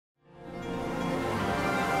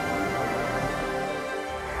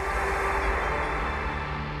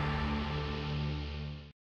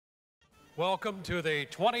Welcome to the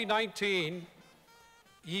 2019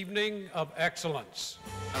 Evening of Excellence.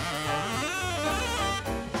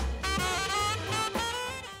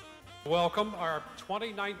 Welcome our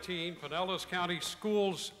 2019 Pinellas County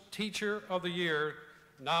Schools Teacher of the Year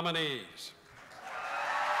nominees.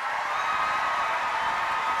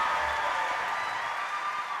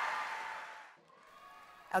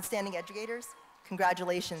 Outstanding educators,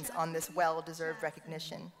 congratulations on this well-deserved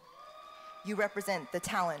recognition. You represent the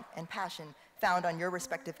talent and passion found on your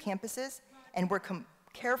respective campuses and were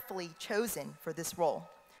carefully chosen for this role.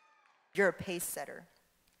 You're a pace setter.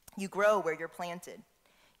 You grow where you're planted.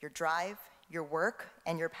 Your drive, your work,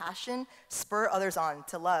 and your passion spur others on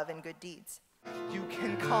to love and good deeds. You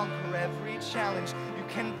can conquer every challenge. You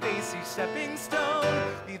can face each stepping stone.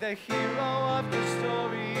 Be the hero of your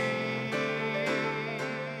story.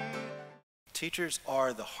 Teachers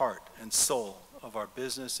are the heart and soul of our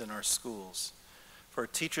business and our schools. For a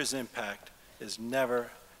teacher's impact is never,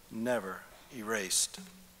 never erased.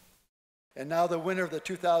 And now the winner of the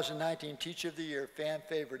 2019 Teacher of the Year fan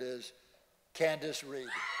favorite is Candace Reed.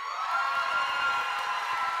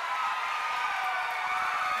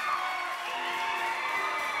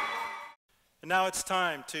 And now it's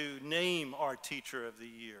time to name our Teacher of the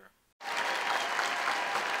Year.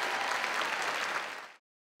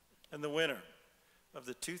 And the winner of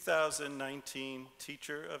the 2019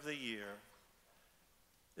 Teacher of the Year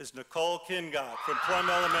is Nicole Kingott from Plum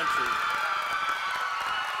Elementary.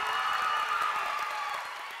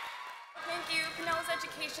 Thank you, Pinellas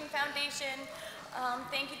Education Foundation.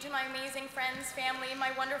 Thank you to my amazing friends, family,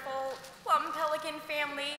 my wonderful Plum Pelican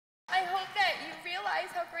family. I hope that you realize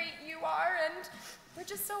how great you are, and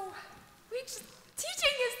teaching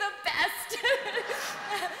is the best.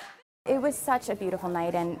 It was such a beautiful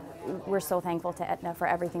night, and we're so thankful to Aetna for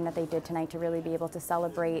everything that they did tonight to really be able to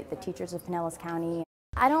celebrate the teachers of Pinellas County.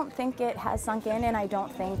 I don't think it has sunk in, and I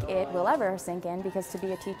don't think it will ever sink in, because to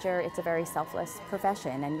be a teacher, it's a very selfless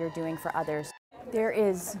profession, and you're doing for others. There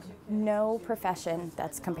is no profession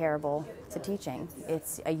that's comparable to teaching.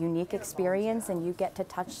 It's a unique experience, and you get to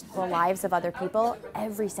touch the lives of other people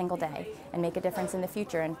every single day and make a difference in the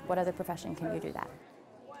future, and what other profession can you do that?